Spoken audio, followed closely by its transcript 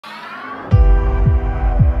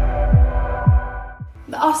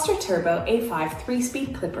The Oster Turbo A5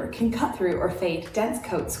 3-speed clipper can cut through or fade dense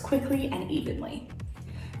coats quickly and evenly.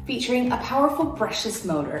 Featuring a powerful brushless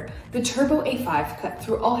motor, the Turbo A5 cut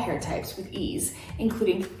through all hair types with ease,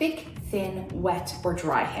 including thick, thin, wet, or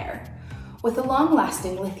dry hair. With a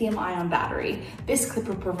long-lasting lithium-ion battery, this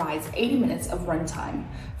clipper provides 80 minutes of runtime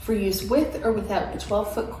for use with or without a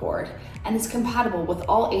 12-foot cord and is compatible with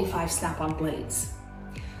all A5 snap-on blades.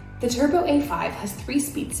 The Turbo A5 has 3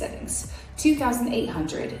 speed settings: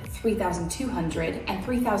 2,800, 3,200, and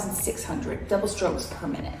 3,600 double strokes per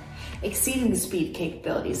minute, exceeding the speed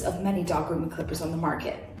capabilities of many dog grooming clippers on the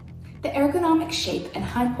market. The ergonomic shape and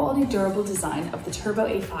high-quality durable design of the Turbo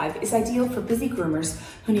A5 is ideal for busy groomers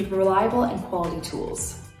who need reliable and quality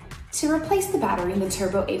tools. To replace the battery in the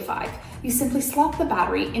Turbo A5, you simply slot the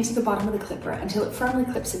battery into the bottom of the clipper until it firmly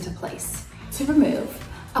clips into place. To remove,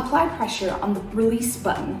 apply pressure on the release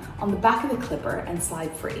button on the back of the clipper and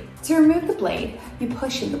slide free. To remove the blade, you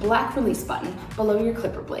push in the black release button below your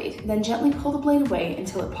clipper blade, then gently pull the blade away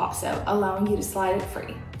until it pops out, allowing you to slide it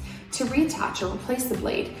free. To reattach or replace the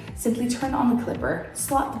blade, simply turn on the clipper,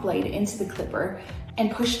 slot the blade into the clipper, and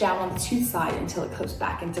push down on the tooth side until it clips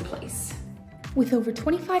back into place. With over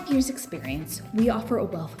 25 years experience, we offer a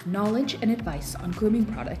wealth of knowledge and advice on grooming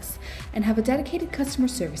products and have a dedicated customer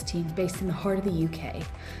service team based in the heart of the UK.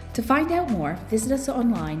 To find out more, visit us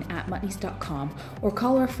online at mutneys.com or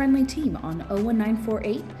call our friendly team on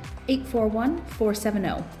 01948 841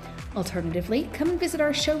 470. Alternatively, come and visit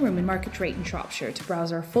our showroom in Market Rate in Shropshire to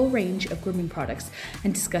browse our full range of grooming products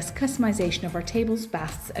and discuss customization of our tables,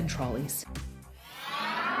 baths and trolleys.